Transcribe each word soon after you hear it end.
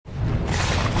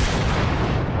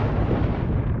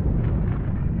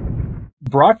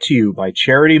brought to you by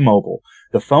Charity Mobile,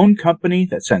 the phone company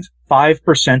that sends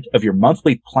 5% of your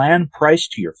monthly plan price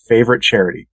to your favorite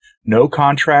charity. No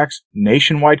contracts,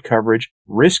 nationwide coverage,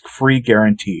 risk-free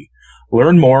guarantee.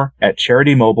 Learn more at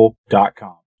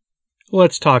CharityMobile.com.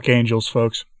 Let's talk angels,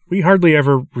 folks. We hardly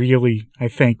ever really, I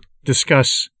think,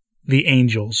 discuss the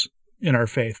angels in our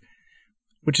faith,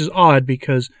 which is odd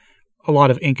because a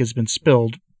lot of ink has been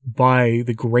spilled by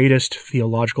the greatest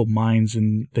theological minds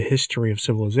in the history of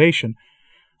civilization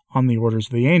on the orders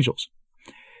of the angels.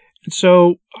 And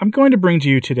so I'm going to bring to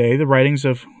you today the writings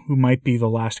of who might be the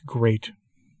last great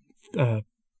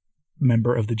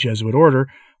member of the Jesuit order,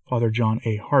 Father John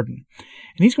A. Hardon.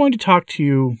 And he's going to talk to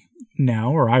you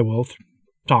now, or I will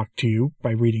talk to you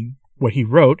by reading what he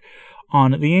wrote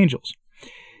on the angels.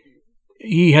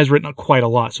 He has written quite a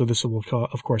lot, so this will,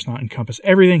 of course, not encompass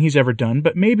everything he's ever done,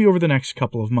 but maybe over the next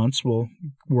couple of months we'll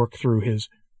work through his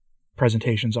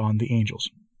presentations on the angels.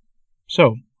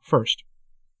 So, first,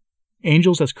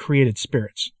 Angels as Created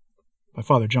Spirits by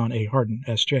Father John A. Hardon,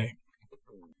 S.J.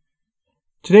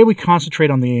 Today we concentrate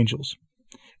on the angels.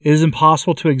 It is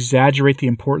impossible to exaggerate the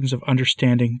importance of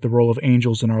understanding the role of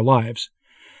angels in our lives.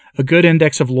 A good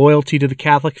index of loyalty to the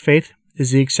Catholic faith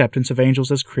is the acceptance of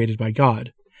angels as created by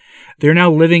God. They are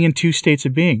now living in two states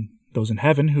of being, those in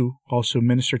heaven, who also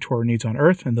minister to our needs on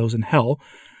earth, and those in hell,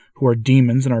 who are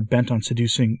demons and are bent on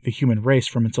seducing the human race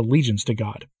from its allegiance to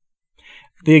God.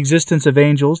 The existence of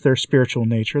angels, their spiritual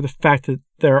nature, the fact that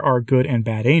there are good and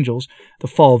bad angels, the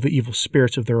fall of the evil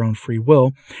spirits of their own free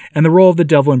will, and the role of the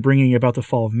devil in bringing about the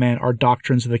fall of man are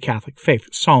doctrines of the Catholic faith,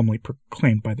 solemnly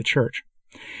proclaimed by the Church.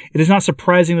 It is not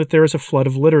surprising that there is a flood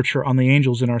of literature on the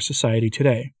angels in our society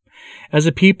today. As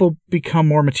the people become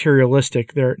more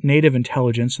materialistic, their native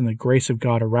intelligence and the grace of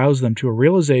God arouse them to a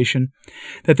realization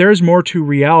that there is more to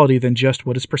reality than just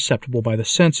what is perceptible by the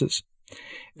senses.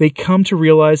 They come to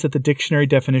realize that the dictionary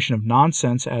definition of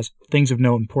nonsense as things of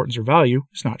no importance or value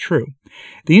is not true.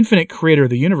 The infinite creator of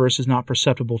the universe is not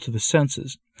perceptible to the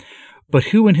senses. But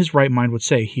who in his right mind would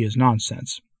say he is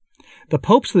nonsense? The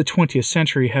popes of the 20th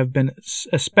century have been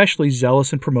especially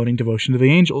zealous in promoting devotion to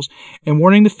the angels and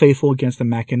warning the faithful against the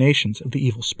machinations of the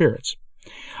evil spirits.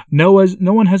 No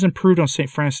one has improved on St.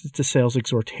 Francis de Sales'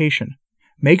 exhortation.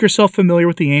 Make yourself familiar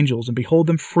with the angels and behold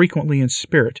them frequently in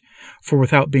spirit, for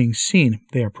without being seen,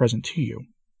 they are present to you.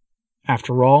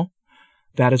 After all,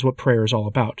 that is what prayer is all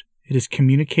about. It is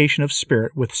communication of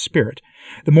spirit with spirit.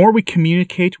 The more we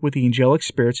communicate with the angelic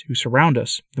spirits who surround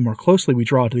us, the more closely we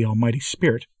draw to the Almighty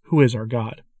Spirit, who is our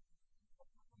God.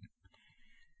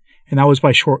 And that was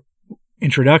by short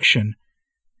introduction,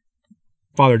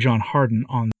 Father John Hardon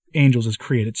on angels as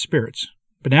created spirits.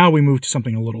 But now we move to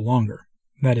something a little longer.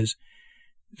 That is,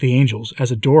 the angels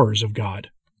as adorers of God.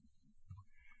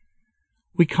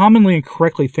 We commonly and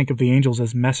correctly think of the angels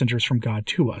as messengers from God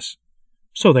to us.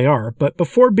 So they are, but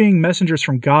before being messengers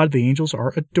from God, the angels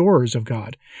are adorers of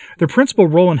God. Their principal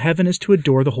role in heaven is to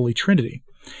adore the Holy Trinity.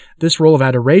 This role of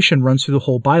adoration runs through the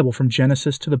whole Bible from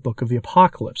Genesis to the book of the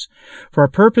Apocalypse. For our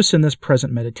purpose in this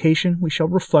present meditation, we shall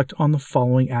reflect on the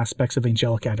following aspects of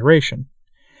angelic adoration.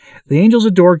 The angels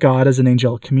adore God as an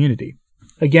angelic community.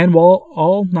 Again, while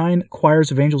all 9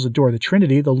 choirs of angels adore the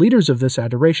Trinity, the leaders of this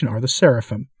adoration are the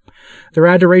seraphim. Their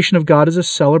adoration of God is a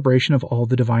celebration of all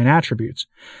the divine attributes.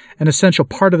 An essential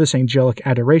part of this angelic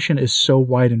adoration is so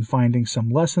wide in finding some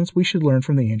lessons we should learn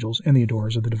from the angels and the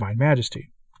adorers of the divine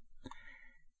majesty.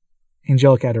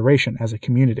 Angelic adoration as a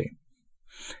community.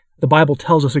 The Bible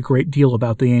tells us a great deal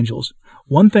about the angels.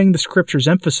 One thing the Scriptures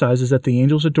emphasize is that the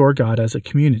angels adore God as a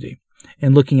community.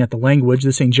 And looking at the language,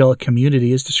 this angelic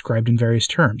community is described in various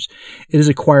terms. It is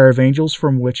a choir of angels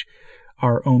from which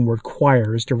our own word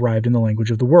choir is derived in the language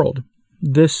of the world.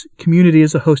 This community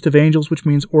is a host of angels, which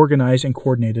means organized and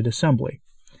coordinated assembly.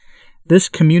 This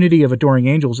community of adoring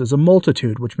angels is a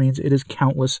multitude, which means it is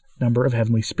countless number of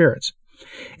heavenly spirits.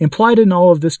 Implied in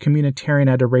all of this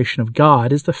communitarian adoration of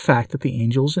God is the fact that the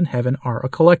angels in heaven are a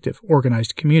collective,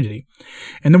 organized community.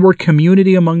 And the word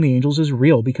community among the angels is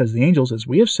real because the angels, as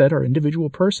we have said, are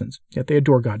individual persons, yet they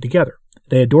adore God together.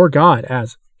 They adore God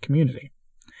as community.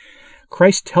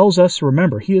 Christ tells us,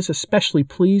 remember, he is especially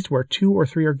pleased where 2 or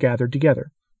 3 are gathered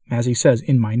together, as he says,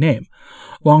 in my name.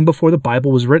 Long before the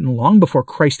Bible was written, long before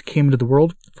Christ came into the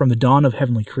world, from the dawn of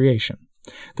heavenly creation.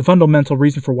 The fundamental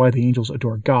reason for why the angels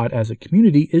adore God as a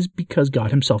community is because God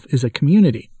himself is a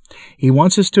community. He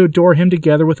wants us to adore him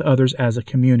together with others as a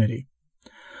community.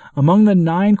 Among the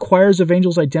 9 choirs of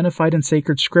angels identified in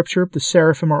sacred scripture, the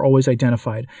seraphim are always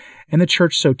identified, and the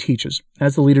Church so teaches,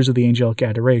 as the leaders of the angelic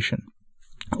adoration.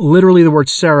 Literally, the word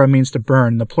sera means to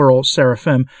burn. The plural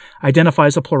seraphim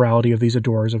identifies the plurality of these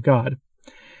adorers of God.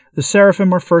 The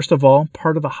seraphim are, first of all,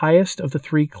 part of the highest of the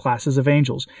three classes of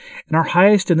angels, and are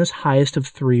highest in this highest of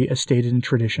three as stated in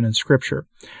tradition and Scripture.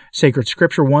 Sacred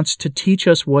Scripture wants to teach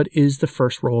us what is the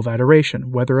first role of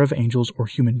adoration, whether of angels or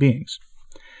human beings.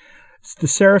 The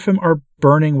seraphim are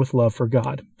burning with love for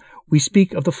God. We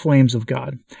speak of the flames of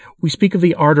God. We speak of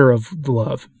the ardor of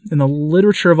love. In the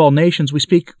literature of all nations, we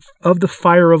speak of the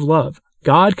fire of love.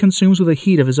 God consumes with the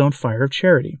heat of his own fire of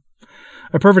charity.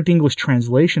 A perfect English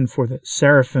translation for the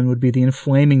seraphim would be the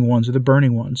inflaming ones or the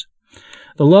burning ones.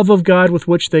 The love of God with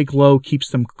which they glow keeps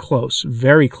them close,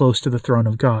 very close to the throne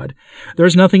of God. There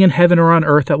is nothing in heaven or on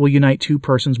earth that will unite two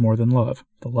persons more than love.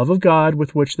 The love of God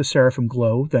with which the seraphim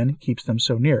glow then keeps them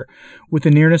so near, with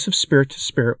the nearness of spirit to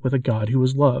spirit with a God who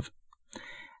is love.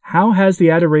 How has the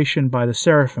adoration by the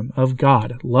seraphim of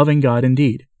God, loving God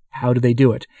indeed? How do they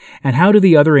do it? And how do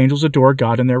the other angels adore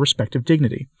God in their respective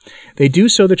dignity? They do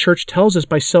so, the Church tells us,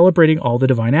 by celebrating all the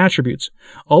divine attributes.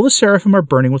 All the seraphim are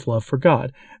burning with love for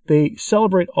God. They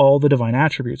celebrate all the divine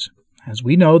attributes. As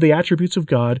we know, the attributes of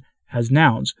God, as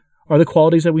nouns, are the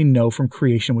qualities that we know from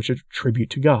creation which attribute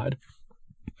to God.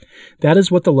 That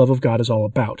is what the love of God is all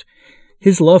about.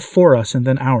 His love for us and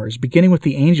then ours, beginning with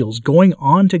the angels, going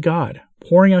on to God,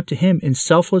 pouring out to him in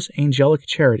selfless angelic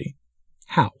charity.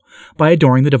 How? By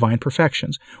adoring the divine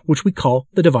perfections, which we call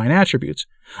the divine attributes.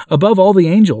 Above all, the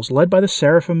angels, led by the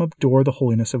seraphim, adore the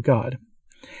holiness of God.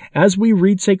 As we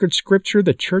read sacred Scripture,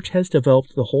 the Church has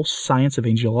developed the whole science of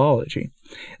angelology.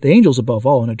 The angels, above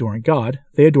all, in adoring God,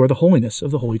 they adore the holiness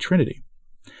of the Holy Trinity.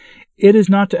 It is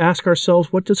not to ask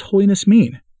ourselves, what does holiness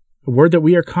mean? A word that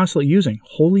we are constantly using,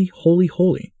 holy, holy,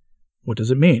 holy. What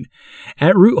does it mean?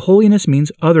 At root, holiness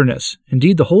means otherness.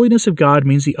 Indeed, the holiness of God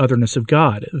means the otherness of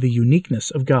God, the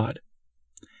uniqueness of God.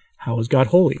 How is God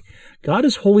holy? God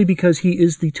is holy because he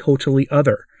is the totally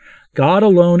other. God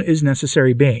alone is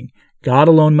necessary being. God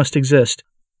alone must exist.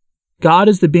 God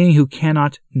is the being who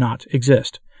cannot not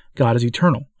exist. God is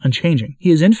eternal, unchanging.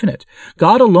 He is infinite.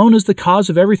 God alone is the cause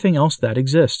of everything else that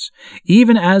exists.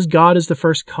 Even as God is the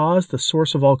first cause, the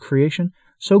source of all creation,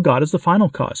 so God is the final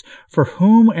cause, for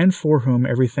whom and for whom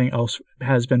everything else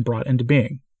has been brought into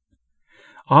being.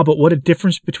 Ah, but what a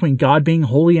difference between God being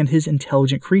holy and his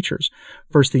intelligent creatures.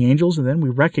 First the angels, and then we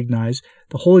recognize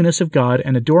the holiness of God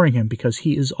and adoring him because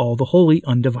he is all the holy,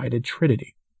 undivided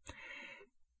Trinity.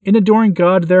 In adoring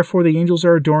God, therefore, the angels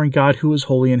are adoring God who is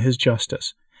holy in his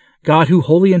justice. God who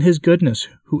holy in his goodness,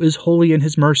 who is holy in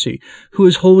his mercy, who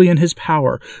is holy in his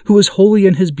power, who is holy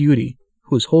in his beauty,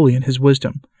 who is holy in his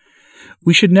wisdom.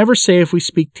 We should never say, if we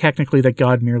speak technically, that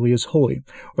God merely is holy,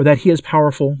 or that he is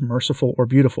powerful, merciful, or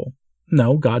beautiful.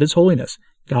 No, God is holiness.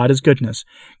 God is goodness.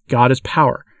 God is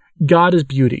power. God is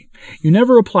beauty. You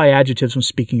never apply adjectives when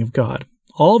speaking of God.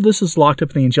 All of this is locked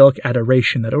up in the angelic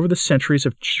adoration that over the centuries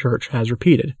of church has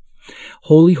repeated.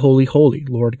 Holy, holy, holy,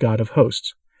 Lord God of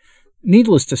hosts.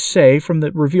 Needless to say, from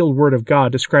the revealed word of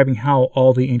God describing how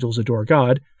all the angels adore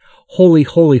God, holy,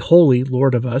 holy, holy,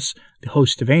 Lord of us, the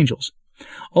host of angels.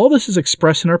 All this is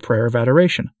expressed in our prayer of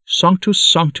adoration. Sanctus,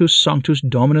 Sanctus, Sanctus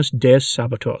Dominus Deus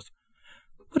Sabaoth.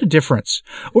 What a difference.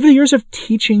 Over the years of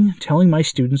teaching, telling my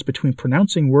students between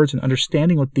pronouncing words and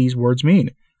understanding what these words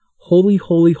mean. Holy,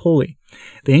 holy, holy.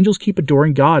 The angels keep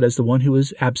adoring God as the one who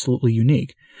is absolutely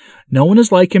unique. No one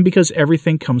is like him because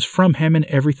everything comes from him and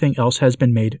everything else has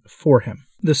been made for him.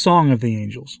 The Song of the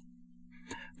Angels.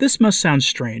 This must sound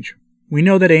strange. We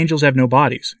know that angels have no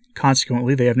bodies.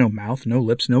 Consequently, they have no mouth, no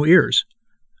lips, no ears.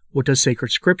 What does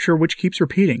sacred Scripture, which keeps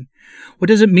repeating? What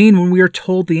does it mean when we are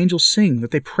told the angels sing,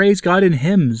 that they praise God in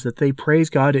hymns, that they praise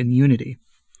God in unity?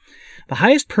 The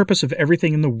highest purpose of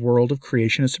everything in the world of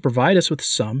creation is to provide us with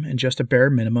some, and just a bare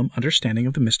minimum, understanding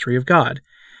of the mystery of God.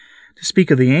 To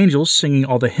speak of the angels singing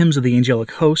all the hymns of the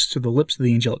angelic hosts, or the lips of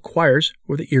the angelic choirs,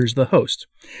 or the ears of the host,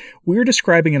 we are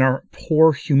describing in our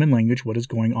poor human language what is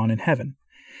going on in heaven.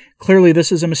 Clearly,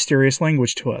 this is a mysterious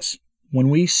language to us. When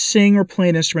we sing or play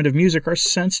an instrument of music, our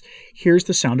sense hears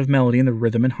the sound of melody and the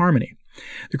rhythm and harmony.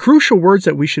 The crucial words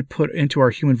that we should put into our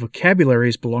human vocabulary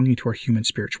is belonging to our human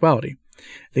spirituality.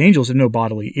 The angels have no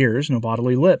bodily ears, no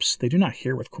bodily lips. They do not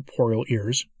hear with corporeal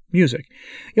ears music.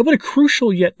 Yet what a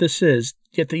crucial yet the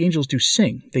angels do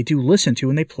sing, they do listen to,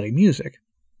 and they play music.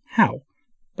 How?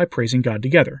 By praising God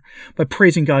together, by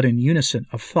praising God in unison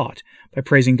of thought, by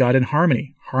praising God in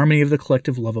harmony of the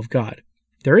collective love of God.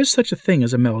 There is such a thing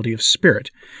as a melody of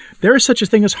spirit. There is such a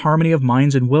thing as harmony of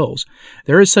minds and wills.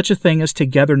 There is such a thing as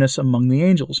togetherness among the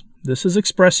angels. This is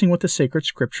expressing what the sacred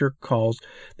Scripture calls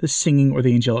the singing or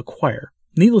the angelic choir.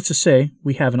 Needless to say,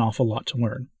 we have an awful lot to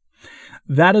learn.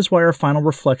 That is why our final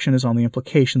reflection is on the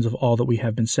implications of all that we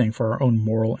have been saying for our own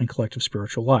moral and collective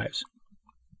spiritual lives.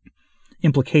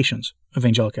 implications of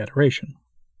angelic adoration.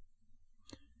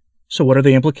 So what are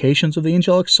the implications of the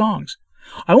angelic songs?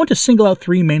 I want to single out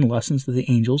 3 main lessons that the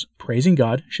angels, praising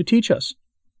God, should teach us.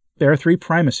 There are 3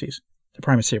 primacies: the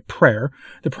primacy of prayer,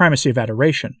 the primacy of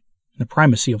adoration, and the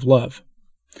primacy of love.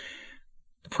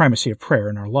 The primacy of prayer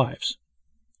in our lives.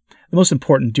 The most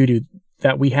important duty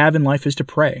that we have in life is to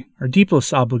pray. Our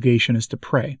deepest obligation is to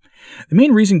pray. The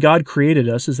main reason God created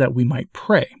us is that we might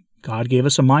pray. God gave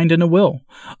us a mind and a will,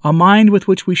 a mind with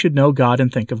which we should know God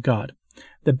and think of God.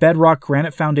 The bedrock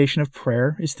granite foundation of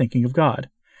prayer is thinking of God.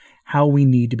 How we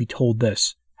need to be told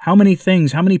this. How many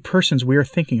things, how many persons we are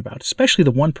thinking about, especially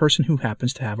the one person who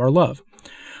happens to have our love.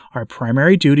 Our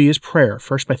primary duty is prayer,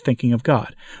 first by thinking of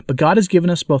God. But God has given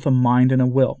us both a mind and a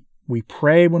will. We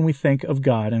pray when we think of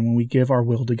God and when we give our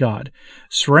will to God,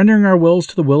 surrendering our wills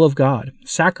to the will of God,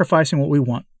 sacrificing what we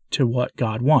want to what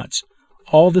God wants.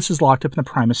 All this is locked up in the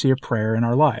primacy of prayer in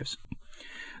our lives.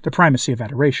 The primacy of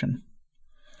adoration.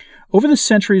 Over the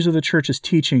centuries of the Church's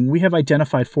teaching, we have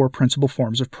identified 4 principal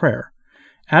forms of prayer: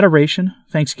 adoration,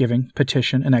 thanksgiving,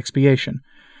 petition, and expiation.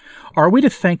 Are we to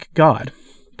thank God?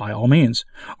 By all means.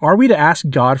 Are we to ask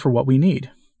God for what we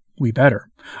need? We better.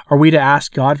 Are we to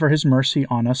ask God for His mercy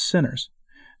on us sinners?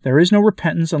 There is no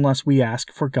repentance unless we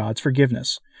ask for God's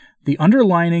forgiveness. The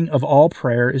underlining of all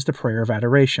prayer is the prayer of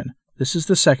adoration. This is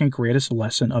the second greatest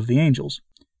lesson of the angels.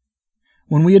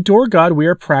 When we adore God, we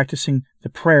are practicing the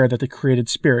prayer that the created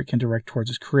spirit can direct towards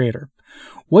His Creator.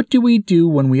 What do we do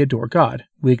when we adore God?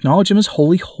 We acknowledge Him as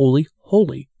holy, holy,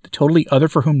 holy, the totally other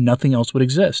for whom nothing else would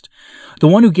exist, the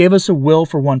one who gave us a will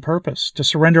for one purpose, to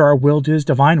surrender our will to His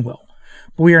divine will.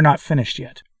 But we are not finished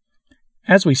yet.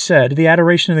 As we said, the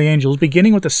adoration of the angels,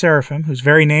 beginning with the seraphim, whose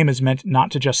very name is meant not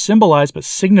to just symbolize but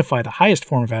signify the highest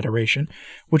form of adoration,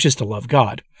 which is to love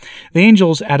God. The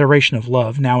angels' adoration of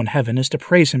love, now in heaven, is to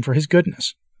praise Him for His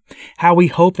goodness. How we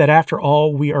hope that after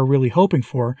all we are really hoping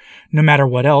for, no matter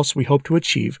what else we hope to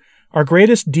achieve, our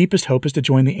greatest, deepest hope is to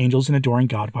join the angels in adoring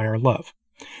God by our love.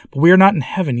 But we are not in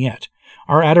heaven yet.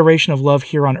 Our adoration of love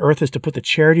here on earth is to put the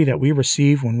charity that we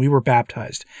received when we were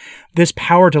baptized, this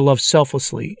power to love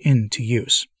selflessly, into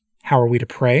use. How are we to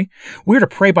pray? We are to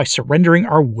pray by surrendering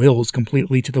our wills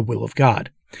completely to the will of God.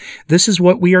 This is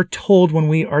what we are told when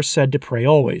we are said to pray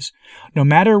always. No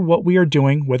matter what we are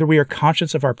doing, whether we are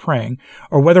conscious of our praying,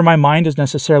 or whether my mind is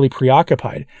necessarily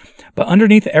preoccupied, but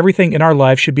underneath everything in our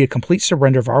lives should be a complete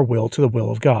surrender of our will to the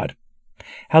will of God.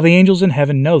 How the angels in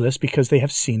heaven know this because they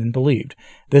have seen and believed.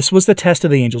 This was the test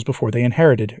of the angels before they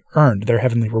earned their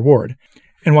heavenly reward,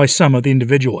 and why some of the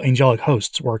individual angelic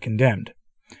hosts were condemned.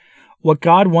 What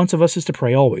God wants of us is to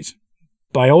pray always,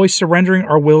 by always surrendering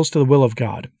our wills to the will of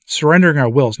God. Surrendering our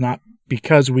wills not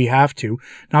because we have to,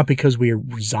 not because we are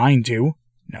resigned to,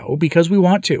 no, because we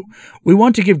want to. We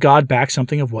want to give God back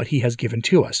something of what He has given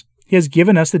to us. He has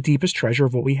given us the deepest treasure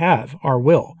of what we have, our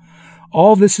will.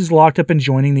 All this is locked up in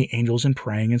joining the angels in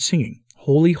praying and singing,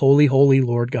 Holy, holy, holy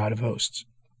Lord God of hosts.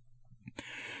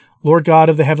 Lord God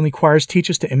of the heavenly choirs, teach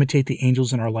us to imitate the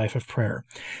angels in our life of prayer,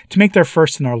 to make their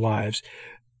first in our lives,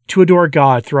 to adore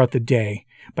God throughout the day,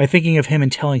 by thinking of Him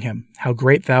and telling Him, How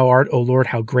great Thou art, O Lord,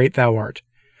 how great Thou art.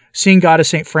 Seeing God as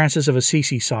St. Francis of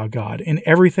Assisi saw God, in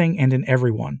everything and in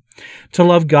everyone. To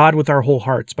love God with our whole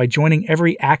hearts, by joining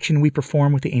every action we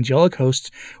perform with the angelic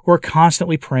hosts who are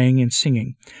constantly praying and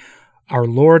singing. Our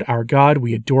Lord, our God,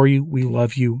 we adore You, we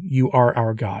love You, You are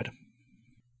our God.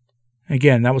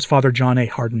 Again, that was Father John A.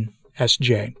 Hardon,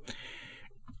 S.J.,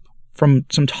 from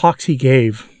some talks he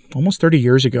gave almost 30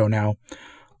 years ago now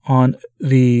on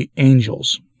the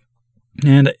angels.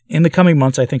 And in the coming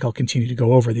months, I think I'll continue to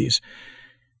go over these.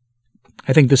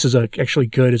 I think this is actually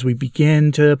good as we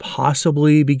begin to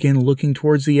possibly begin looking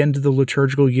towards the end of the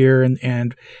liturgical year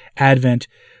and Advent,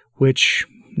 which,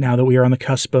 now that we are on the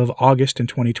cusp of August in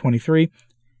 2023,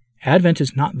 Advent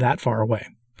is not that far away.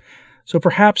 So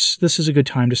perhaps this is a good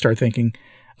time to start thinking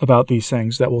about these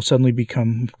things that will suddenly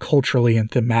become culturally and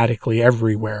thematically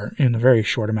everywhere in a very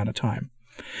short amount of time.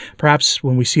 Perhaps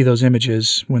when we see those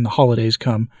images, when the holidays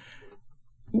come,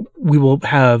 we will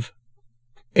have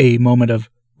a moment of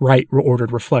right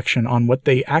ordered reflection on what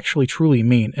they actually truly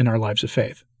mean in our lives of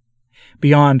faith,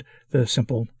 beyond the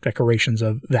simple decorations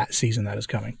of that season that is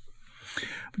coming.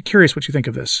 I'm curious what you think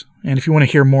of this, and if you want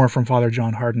to hear more from Father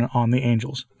John Hardon on the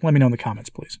angels, let me know in the comments,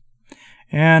 please.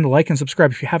 And like and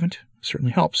subscribe if you haven't. It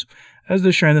certainly helps. As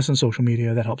does sharing this on social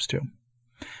media, that helps too.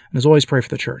 And as always, pray for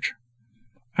the Church.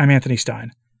 I'm Anthony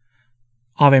Stine.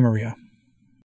 Ave Maria.